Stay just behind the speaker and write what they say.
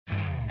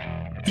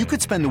You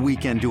could spend the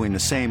weekend doing the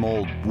same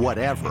old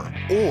whatever,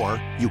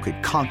 or you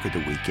could conquer the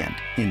weekend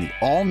in the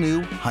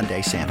all-new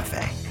Hyundai Santa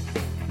Fe.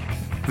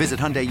 Visit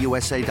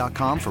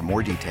HyundaiUSA.com for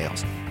more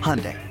details.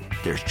 Hyundai,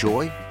 there's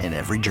joy in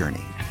every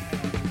journey.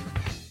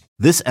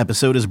 This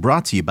episode is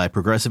brought to you by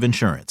Progressive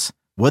Insurance.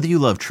 Whether you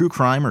love true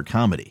crime or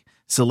comedy,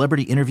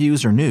 celebrity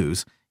interviews or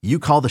news, you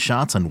call the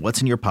shots on what's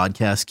in your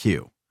podcast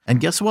queue. And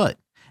guess what?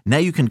 Now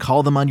you can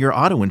call them on your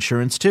auto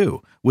insurance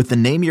too with the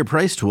Name Your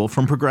Price tool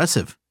from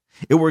Progressive.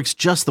 It works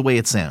just the way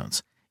it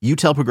sounds. You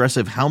tell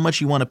Progressive how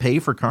much you want to pay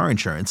for car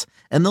insurance,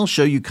 and they'll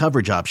show you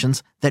coverage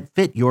options that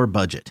fit your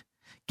budget.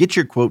 Get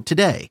your quote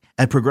today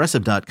at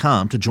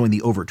Progressive.com to join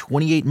the over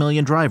 28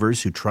 million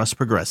drivers who trust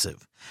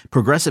Progressive.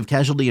 Progressive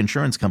Casualty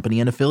Insurance Company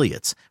and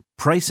Affiliates.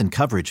 Price and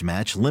coverage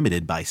match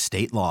limited by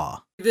state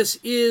law. This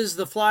is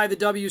the Fly the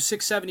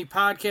W670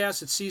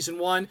 podcast. It's season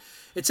 1.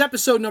 It's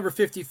episode number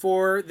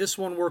 54. This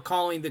one we're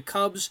calling the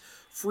Cubs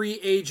Free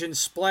Agent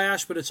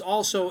Splash, but it's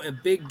also a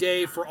big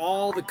day for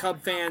all the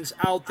Cub fans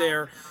out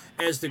there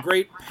as the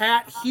great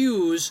Pat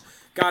Hughes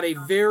got a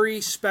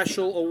very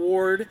special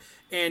award,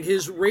 and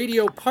his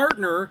radio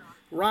partner,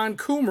 Ron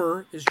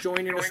Coomer, is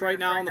joining us right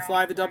now on the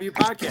Fly the W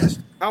podcast.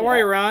 How are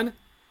you, Ron?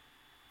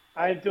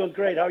 I'm doing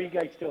great. How are you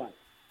guys doing?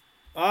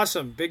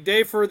 Awesome. Big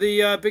day for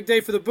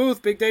the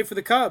booth, big day for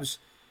the Cubs.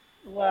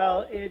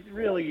 Well, it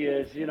really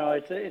is. You know,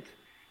 it's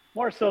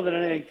more so than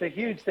anything. It's a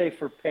huge day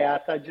for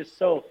Pat. I just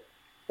so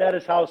at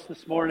his house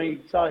this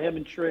morning, saw him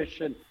and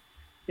Trish and,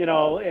 you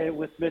know, and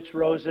with Mitch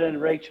Rosa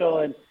and Rachel,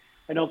 and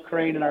I know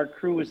Crane and our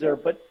crew was there,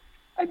 but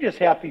I'm just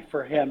happy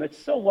for him.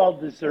 It's so well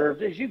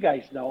deserved. As you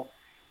guys know,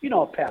 you know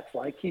what Pat's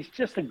like. He's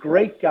just a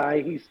great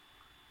guy. He's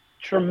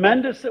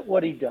tremendous at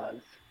what he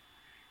does.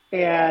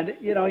 And,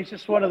 you know, he's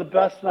just one of the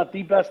best, not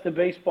the best in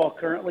baseball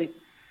currently.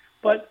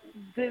 But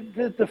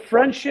the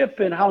friendship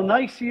and how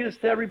nice he is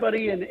to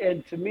everybody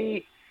and to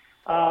me,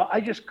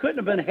 I just couldn't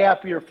have been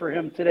happier for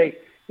him today.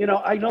 You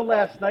know, I know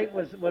last night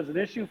was an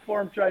issue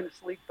for him trying to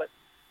sleep, but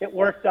it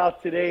worked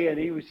out today, and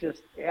he was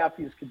just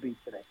happy as could be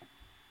today.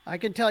 I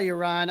can tell you,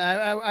 Ron,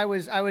 I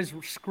was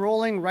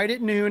scrolling right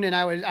at noon, and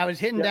I was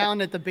hitting down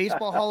at the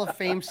Baseball Hall of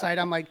Fame site.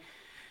 I'm like,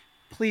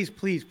 please.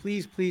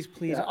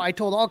 Yeah. I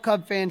told all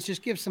Cub fans,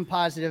 just give some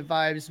positive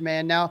vibes,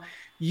 man. Now,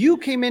 you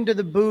came into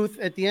the booth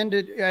at the end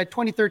of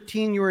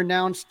 2013. You were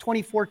announced.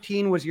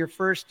 2014 was your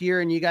first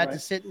year, and you got to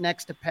sit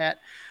next to Pat.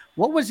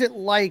 What was it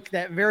like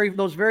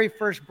those very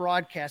first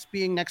broadcasts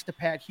being next to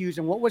Pat Hughes,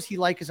 and what was he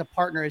like as a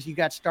partner as you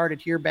got started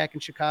here back in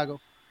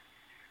Chicago?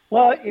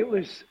 Well, it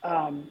was,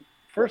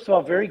 first of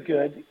all, very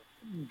good.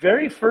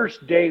 Very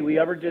first day we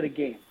ever did a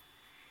game,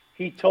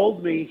 he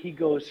told me, he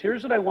goes,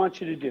 here's what I want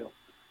you to do.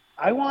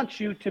 I want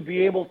you to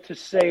be able to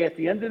say at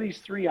the end of these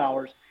 3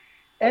 hours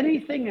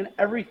anything and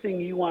everything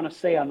you want to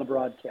say on the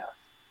broadcast.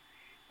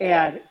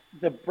 And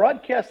the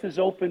broadcast is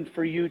open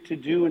for you to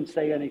do and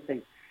say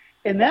anything.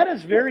 And that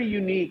is very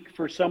unique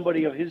for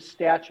somebody of his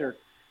stature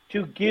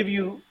to give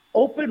you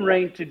open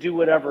rein to do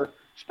whatever,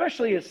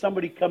 especially as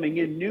somebody coming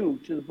in new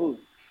to the booth.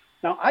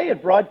 Now, I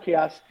had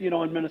broadcast, you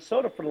know, in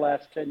Minnesota for the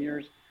last 10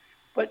 years,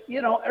 but,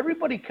 you know,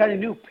 everybody kind of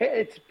knew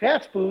it's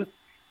Pat's booth,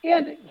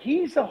 and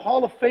he's a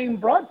Hall of Fame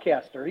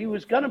broadcaster. He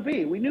was going to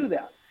be. We knew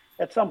that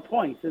at some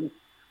point. And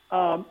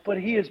but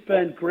he has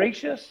been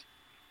gracious.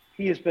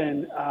 He has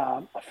been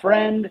a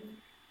friend,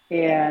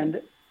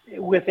 and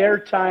with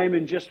airtime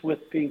and just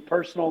with being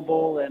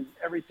personable and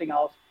everything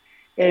else.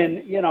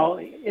 And, you know,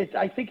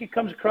 I think it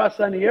comes across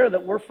on the air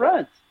that we're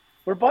friends.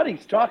 We're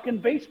buddies talking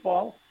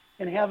baseball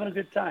and having a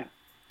good time.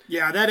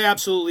 Yeah, that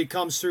absolutely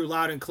comes through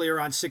loud and clear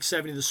on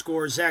 670 The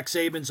Score. Zach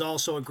Zabin's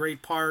also a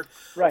great part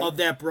of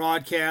that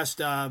broadcast.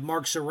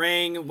 Mark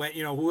Sarang,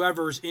 you know,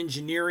 whoever's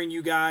engineering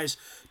you guys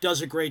does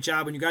a great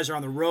job. When you guys are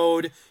on the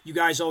road, you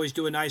guys always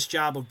do a nice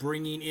job of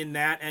bringing in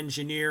that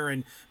engineer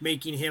and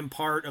making him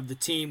part of the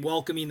team,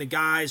 welcoming the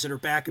guys that are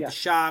back at the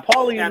shop,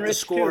 Paulie at and the Rich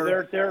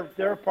Score. Too.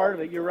 They're a part of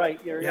it. You're right.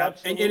 You're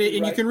absolutely right.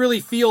 And you can really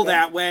feel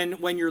that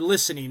when you're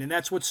listening, and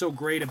that's what's so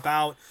great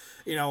about,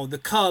 you know, the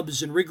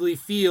Cubs and Wrigley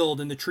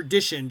Field and the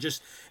tradition,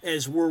 just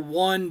as we're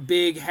one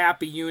big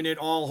happy unit,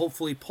 all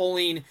hopefully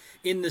pulling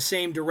in the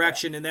same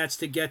direction, and that's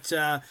to get,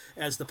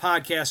 as the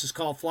podcast is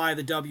called, Fly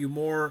the W,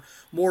 more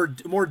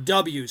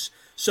W's.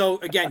 So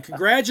again,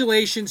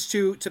 congratulations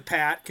to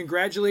Pat.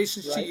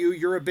 Congratulations to you.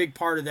 You're a big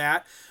part of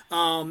that.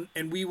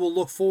 And we will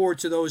look forward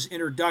to those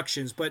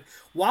introductions. But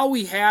while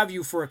we have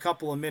you for a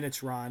couple of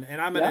minutes, Ron,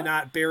 and I'm going to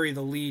not bury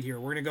the lead here.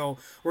 We're going to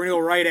go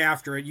right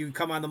after it. You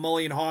come on the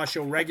Mully and Haw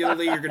show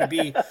regularly. You're going to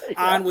be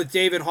on with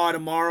David Haw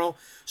tomorrow.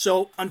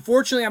 So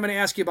unfortunately, I'm going to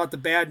ask you about the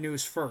bad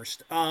news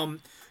first.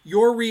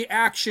 Your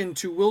reaction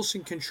to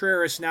Wilson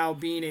Contreras now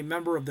being a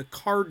member of the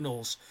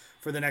Cardinals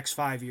for the next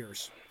 5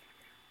 years.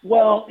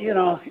 Well, you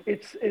know,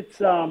 it's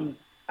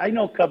I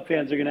know Cub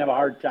fans are going to have a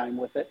hard time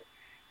with it.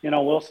 You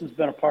know, Wilson's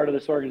been a part of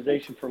this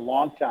organization for a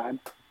long time.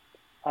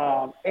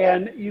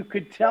 And you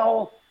could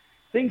tell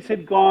things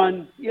had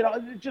gone, you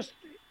know, just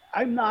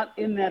I'm not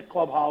in that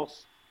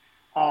clubhouse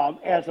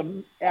as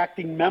an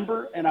acting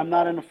member, and I'm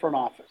not in the front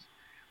office.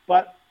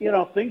 But, you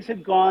know, things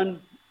had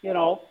gone, you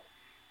know,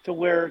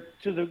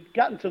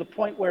 gotten to the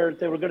point where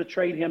they were going to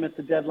trade him at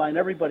the deadline.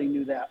 Everybody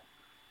knew that.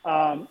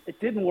 It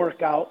didn't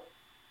work out.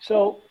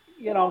 So,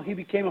 he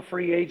became a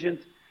free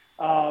agent.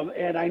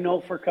 And I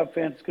know for Cub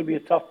fans, it's going to be a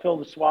tough pill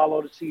to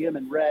swallow to see him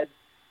in red,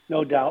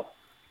 no doubt.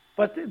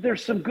 But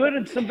there's some good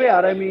and some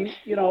bad. I mean,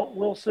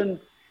 Wilson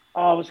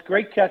was a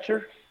great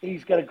catcher.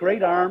 He's got a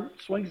great arm,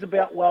 swings the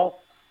bat well.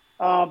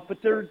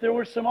 But there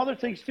were some other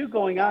things, too,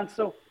 going on.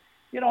 So,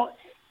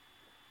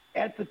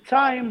 at the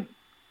time,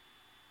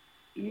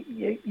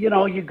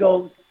 you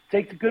go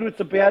take the good with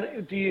the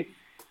bad. Do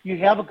you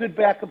have a good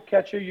backup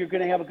catcher? You're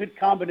going to have a good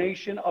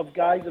combination of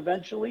guys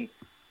eventually,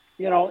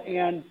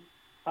 and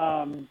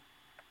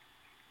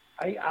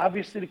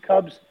obviously the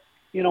Cubs,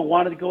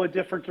 wanted to go a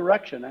different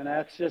direction, and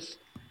that's just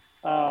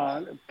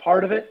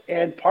part of it,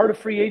 and part of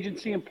free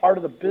agency and part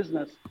of the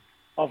business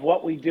of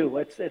what we do.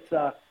 It's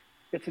a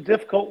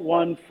difficult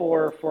one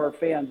for our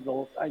fans,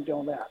 though. I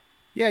know that.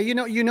 Yeah,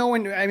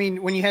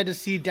 when you had to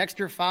see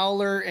Dexter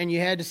Fowler and you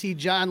had to see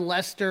John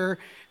Lester,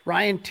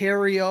 Ryan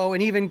Terrio,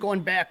 and even going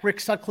back, Rick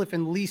Sutcliffe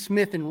and Lee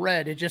Smith in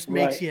red, it just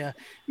makes you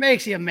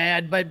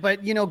mad. But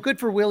good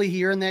for Willie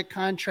here in that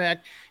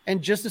contract.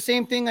 And just the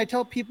same thing I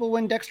tell people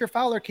when Dexter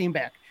Fowler came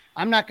back.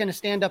 I'm not going to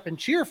stand up and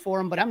cheer for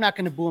him, but I'm not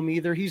going to boo him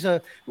either. He's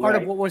a part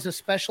of what was a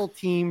special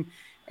team,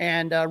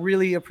 and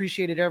really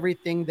appreciated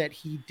everything that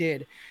he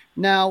did.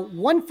 Now,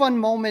 one fun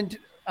moment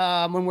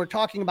when we're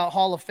talking about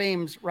Hall of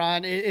Fames,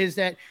 Ron, is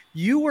that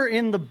you were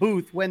in the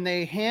booth when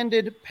they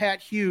handed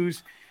Pat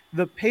Hughes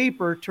the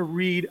paper to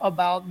read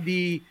about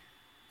the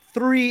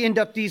 3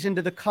 inductees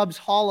into the Cubs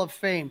Hall of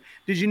Fame.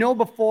 Did you know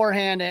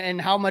beforehand, and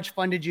how much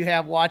fun did you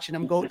have watching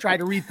him go try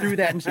to read through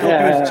that and still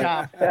do his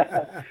job?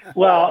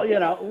 Well,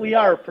 we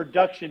are a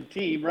production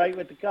team, right,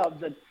 with the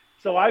Cubs. And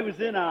so I was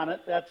in on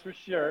it, that's for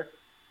sure.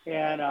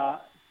 And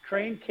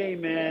Crane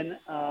came in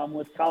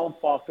with Colin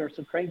Faulkner.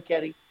 So Crane,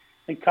 Kenny,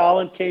 and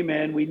Colin came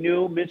in. We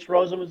knew Mitch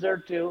Rosen was there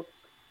too.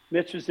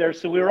 Mitch was there.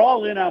 So we were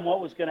all in on what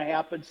was going to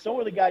happen. So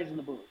were the guys in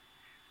the booth.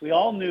 We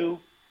all knew.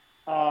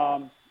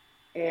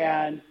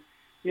 And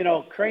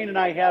Crane and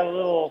I had a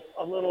little,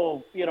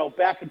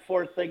 back and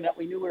forth thing that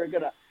we knew we were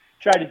going to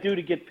try to do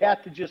to get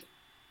Pat to just,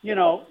 here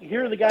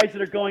are the guys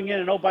that are going in.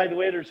 And, oh, by the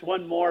way, there's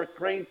one more.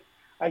 Crane,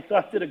 I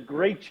thought, did a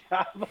great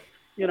job.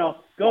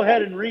 Go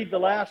ahead and read the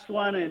last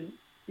one. And,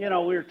 we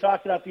were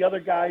talking about the other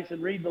guys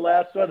and read the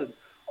last one. And,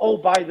 oh,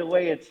 by the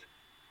way, it's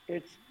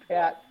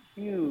Pat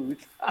Hughes.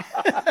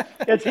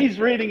 He's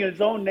reading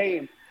his own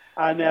name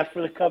on that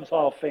for the Cubs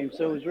Hall of Fame.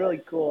 So it was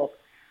really cool.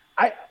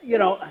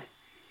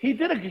 He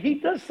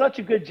does such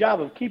a good job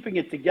of keeping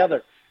it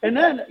together. And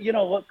then,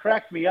 what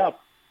cracked me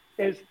up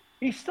is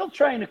he's still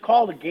trying to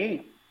call the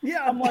game.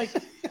 Yeah. I'm like,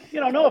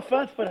 no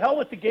offense, but hell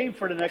with the game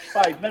for the next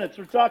 5 minutes.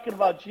 We're talking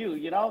about you,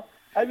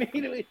 I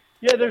mean,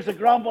 yeah, there's a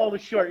ground ball to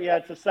short. Yeah,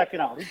 it's a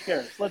second out. Who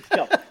cares? Let's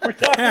go. We're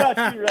talking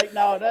about you right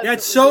now.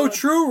 That's so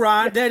true,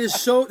 Ron. That is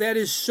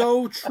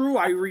so true.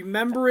 I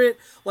remember it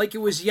like it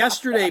was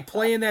yesterday,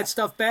 playing that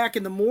stuff back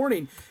in the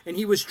morning, and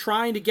he was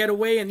trying to get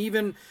away. And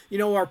even,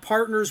 our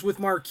partners with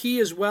Marquee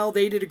as well,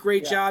 they did a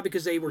great job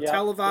because they were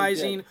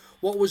televising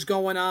what was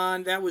going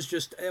on. That was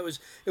just, it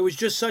was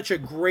just such a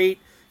great,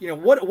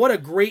 what a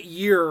great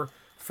year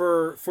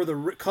for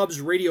the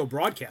Cubs radio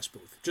broadcast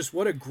booth. Just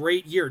what a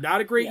great year. Not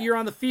a great year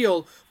on the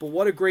field, but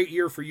what a great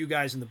year for you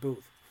guys in the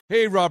booth.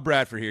 Hey, Rob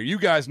Bradford here. You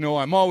guys know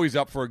I'm always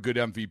up for a good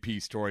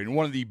MVP story, and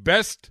one of the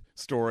best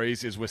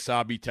stories is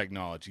Wasabi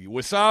Technology.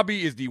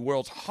 Wasabi is the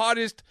world's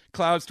hottest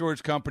cloud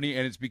storage company,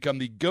 and it's become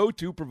the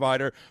go-to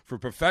provider for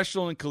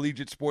professional and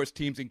collegiate sports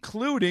teams,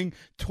 including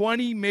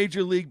 20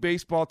 Major League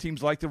Baseball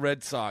teams like the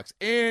Red Sox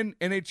and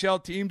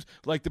NHL teams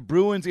like the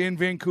Bruins and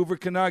Vancouver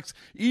Canucks.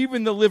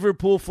 Even the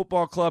Liverpool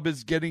Football Club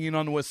is getting in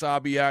on the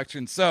Wasabi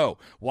action. So,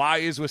 why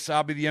is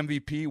Wasabi the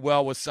MVP?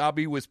 Well,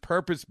 Wasabi was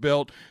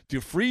purpose-built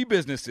to free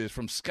businesses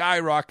from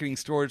skyrocketing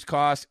storage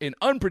costs and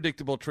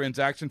unpredictable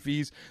transaction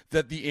fees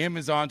that the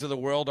Amazons of the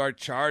world are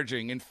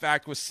charging. In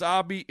fact,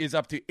 Wasabi is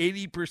up to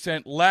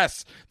 80%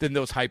 less than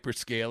those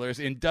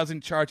hyperscalers and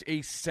doesn't charge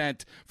a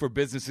cent for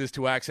businesses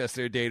to access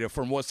their data.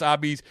 From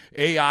Wasabi's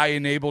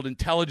AI-enabled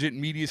intelligent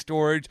media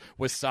storage,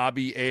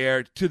 Wasabi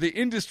Air, to the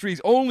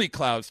industry's only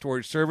cloud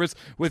storage service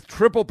with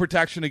triple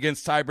protection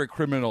against cyber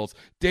criminals,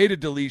 data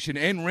deletion,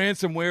 and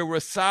ransomware,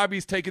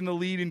 Wasabi's taken the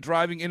lead in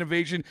driving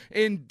innovation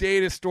in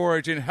data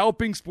storage and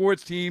helping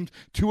sports teams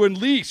to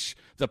unleash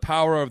the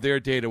power of their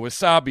data.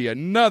 Wasabi,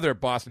 another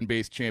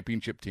Boston-based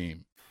championship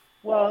team.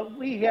 Well,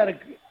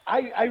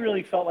 I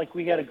really felt like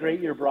we had a great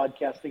year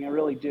broadcasting. I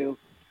really do.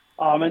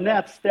 And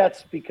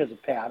that's because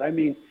of Pat. I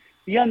mean, at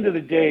the end of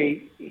the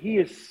day, he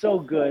is so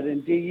good.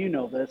 And Dee, you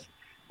know this.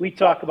 We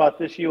talk about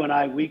this, you and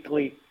I,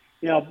 weekly,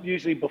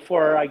 usually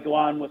before I go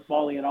on with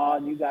Molly and Aw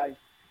and you guys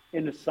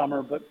in the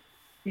summer. But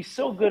he's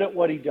so good at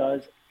what he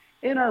does.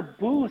 In our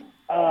booth,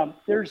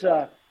 there's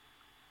a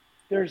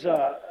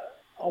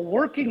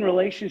working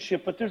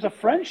relationship, but there's a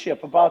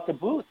friendship about the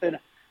booth. And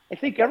I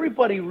think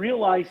everybody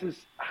realizes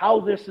how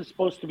this is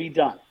supposed to be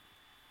done,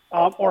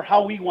 or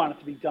how we want it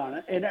to be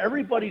done. And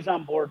everybody's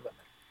on board with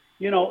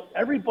it.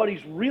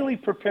 Everybody's really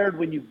prepared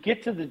when you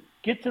get to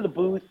get to the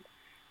booth.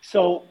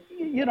 So,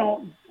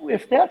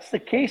 if that's the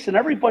case and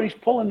everybody's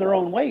pulling their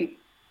own weight,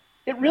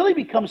 it really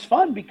becomes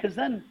fun, because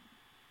then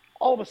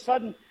all of a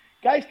sudden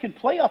guys can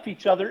play off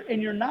each other,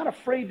 and you're not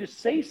afraid to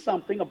say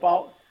something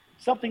about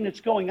something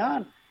that's going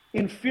on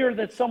in fear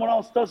that someone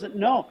else doesn't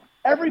know.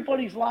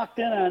 Everybody's locked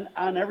in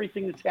on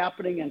everything that's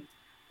happening, and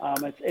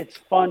it's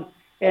fun.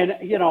 And,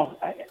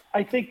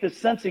 I think the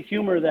sense of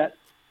humor that,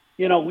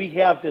 we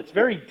have that's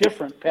very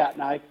different, Pat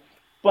and I,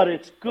 but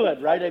it's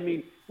good, right? I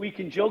mean, we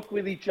can joke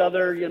with each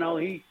other.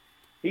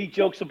 He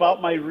jokes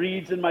about my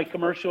reads and my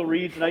commercial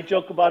reads, and I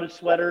joke about his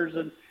sweaters,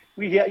 and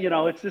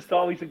it's just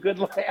always a good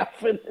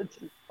laugh, and it's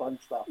just fun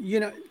stuff.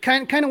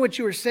 Kind of what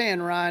you were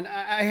saying, Ron.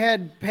 I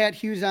had Pat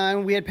Hughes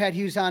on. We had Pat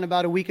Hughes on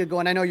about a week ago,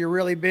 and I know you're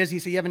really busy,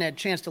 so you haven't had a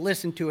chance to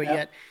listen to it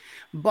yet.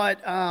 But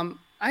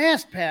I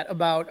asked Pat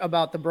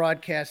about the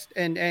broadcast,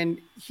 and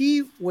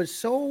he was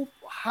so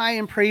high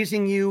in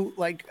praising you,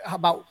 like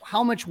about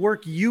how much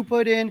work you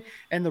put in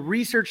and the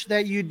research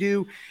that you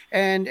do,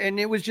 and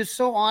it was just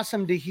so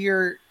awesome to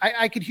hear.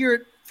 I could hear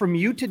it from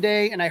you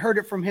today, and I heard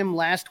it from him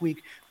last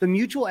week, the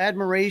mutual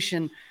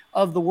admiration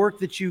of the work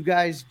that you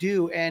guys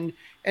do. And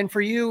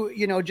for you,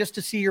 just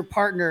to see your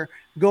partner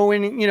go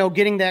in,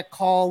 getting that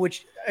call,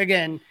 which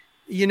again,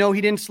 he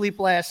didn't sleep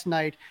last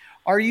night.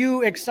 Are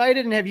you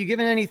excited, and have you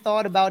given any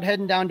thought about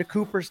heading down to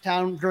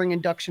Cooperstown during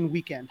induction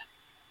weekend?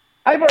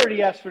 I've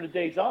already asked for the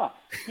days off.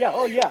 Yeah.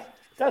 Oh yeah.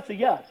 That's a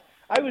yes.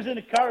 I was in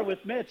a car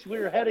with Mitch.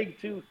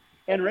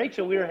 And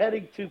Rachel, we were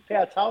heading to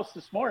Pat's house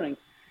this morning,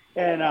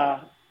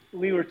 and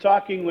we were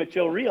talking with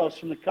Joe Rios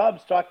from the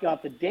Cubs, talking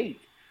about the date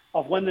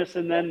of when this,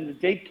 and then the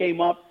date came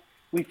up.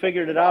 We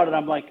figured it out, and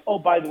I'm like, oh,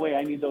 by the way,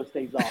 I need those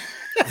days off.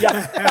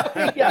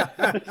 Yeah.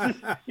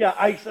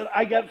 I said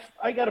I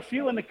got a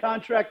few in the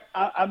contract.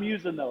 I'm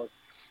using those.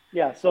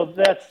 Yeah. So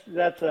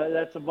that's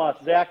a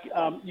must. Zach,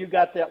 you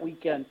got that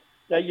weekend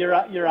that you're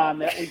on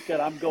that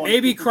weekend. I'm going.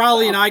 Maybe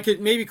Crowley and I can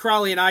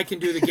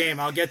do the game.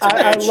 I'll get to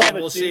Mitch.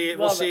 We'll see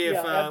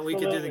if we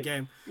can do the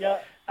game. Yeah.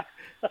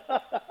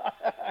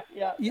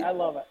 Yeah, I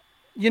love it.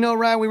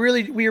 Ron,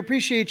 we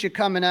appreciate you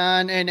coming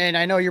on, and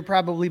I know you're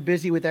probably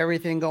busy with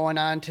everything going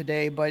on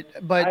today, but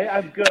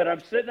I'm good.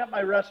 I'm sitting at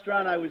my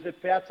restaurant. I was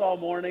at Pat's all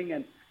morning,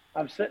 and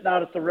I'm sitting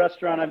out at the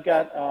restaurant. I've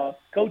got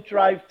coat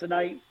drive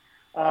tonight,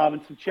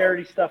 and some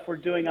charity stuff we're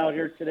doing out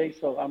here today,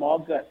 so I'm all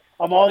good.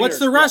 What's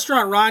the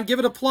restaurant, Ron? Give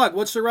it a plug.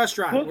 What's the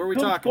restaurant? Where are we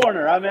talking?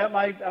 Corner. I'm at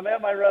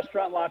my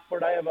restaurant,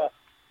 Lockport. I have a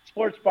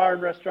sports bar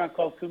and restaurant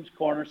called Coombs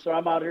Corner, so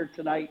I'm out here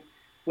tonight.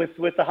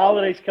 With the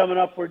holidays coming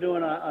up, we're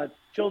doing a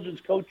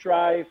children's coat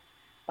drive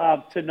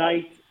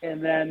tonight,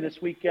 and then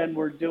this weekend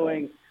we're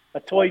doing a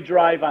toy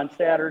drive on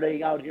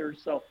Saturday out here.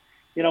 So,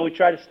 we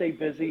try to stay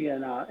busy,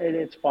 and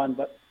it's fun.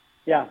 But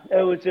yeah,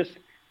 it was just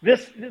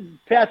this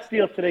Pat's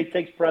deal today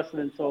takes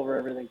precedence over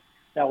everything.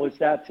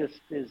 That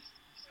just is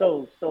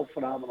so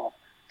phenomenal,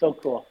 so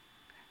cool.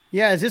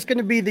 Yeah, is this going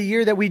to be the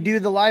year that we do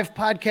the live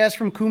podcast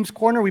from Coombs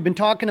Corner? We've been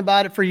talking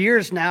about it for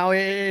years now.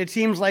 It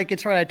seems like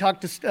it's right. I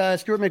talked to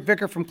Stuart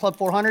McVicker from Club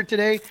 400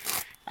 today.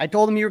 I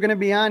told him you were going to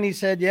be on. He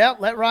said, yeah,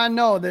 let Ron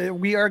know that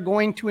we are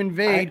going to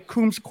invade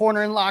Coombs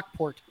Corner in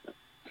Lockport.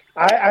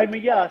 I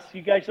mean, yes,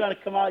 you guys want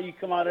to come out, you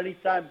come out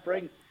anytime.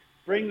 Bring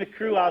the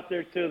crew out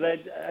there too.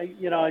 That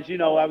as you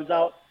know, I was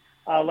out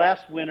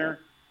last winter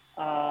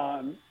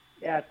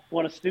at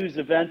one of Stu's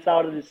events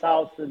out at his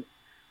house, and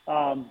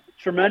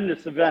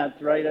tremendous event,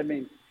 right? I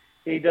mean,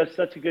 he does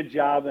such a good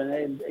job,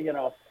 and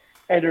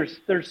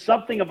there's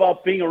something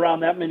about being around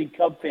that many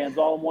Cub fans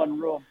all in one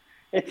room.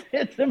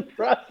 It's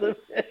impressive.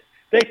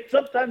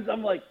 Sometimes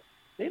I'm like,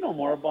 they know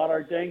more about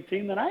our dang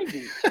team than I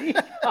do.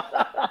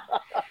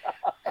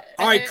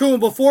 All right, Coom.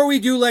 Before we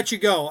do let you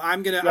go,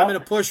 I'm gonna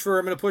push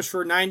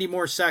for 90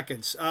 more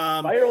seconds.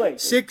 Fire away.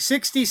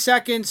 60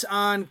 seconds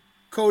on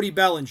Cody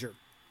Bellinger.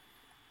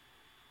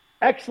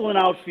 Excellent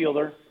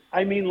outfielder.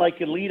 I mean,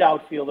 like elite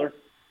outfielder.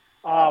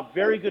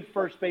 Very good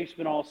first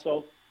baseman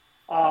also.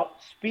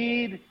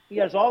 Speed. He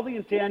has all the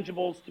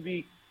intangibles to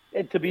be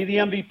the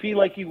MVP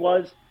like he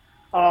was.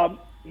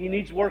 He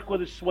needs work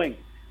with his swing.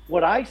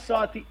 What I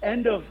saw at the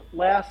end of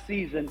last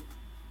season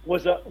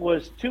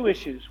was two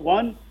issues.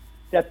 One,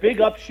 that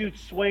big upshoot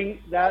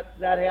swing that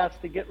has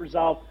to get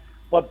resolved,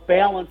 but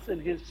balance in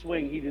his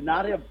swing. He did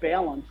not have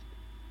balance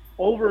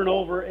over and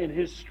over in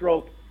his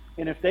stroke.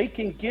 And if they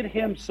can get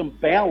him some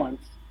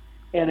balance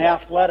and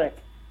athletic,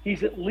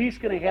 he's at least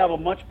going to have a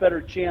much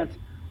better chance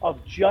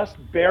of just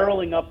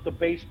barreling up the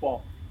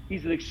baseball.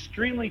 He's an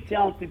extremely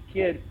talented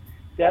kid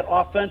that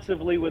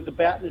offensively with the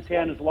bat in his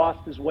hand has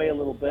lost his way a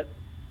little bit,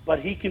 but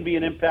he can be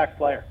an impact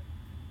player.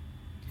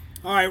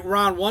 All right,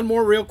 Ron, one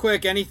more real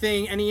quick. Any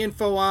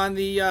info on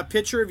the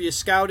pitcher? Have you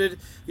scouted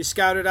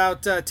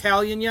out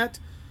Talion yet?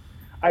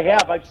 I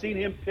have. I've seen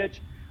him pitch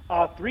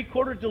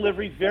three-quarter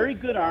delivery, very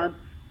good arm.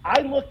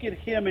 I look at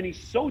him, and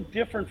he's so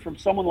different from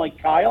someone like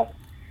Kyle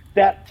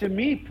that, to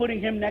me,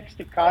 putting him next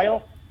to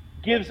Kyle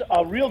gives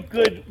a real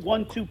good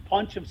 1-2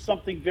 punch of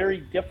something very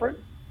different.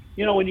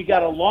 When you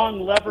got a long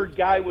levered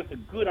guy with a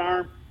good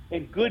arm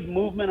and good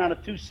movement on a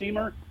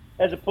two-seamer,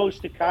 as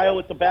opposed to Kyle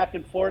with the back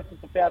and forth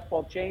with the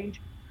fastball change.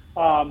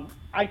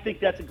 I think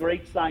that's a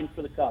great sign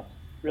for the Cubs.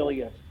 Really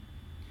is.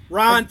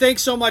 Ron,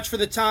 thanks so much for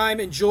the time.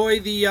 Enjoy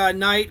the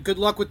night. Good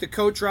luck with the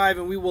coat drive,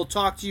 and we will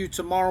talk to you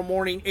tomorrow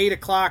morning, 8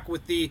 o'clock,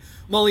 with the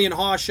Mully and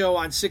Haw Show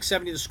on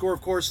 670 The Score.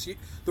 Of course,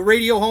 the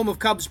radio home of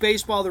Cubs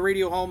baseball, the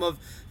radio home of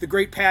the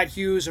great Pat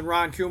Hughes and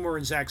Ron Coomer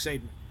and Zach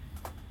Saban.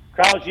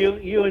 Krause,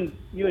 you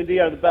and D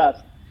are the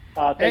best.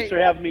 Thanks for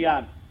having me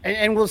on.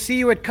 And we'll see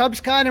you at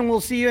CubsCon, and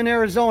we'll see you in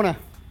Arizona.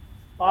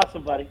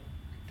 Awesome, buddy.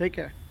 Take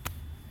care.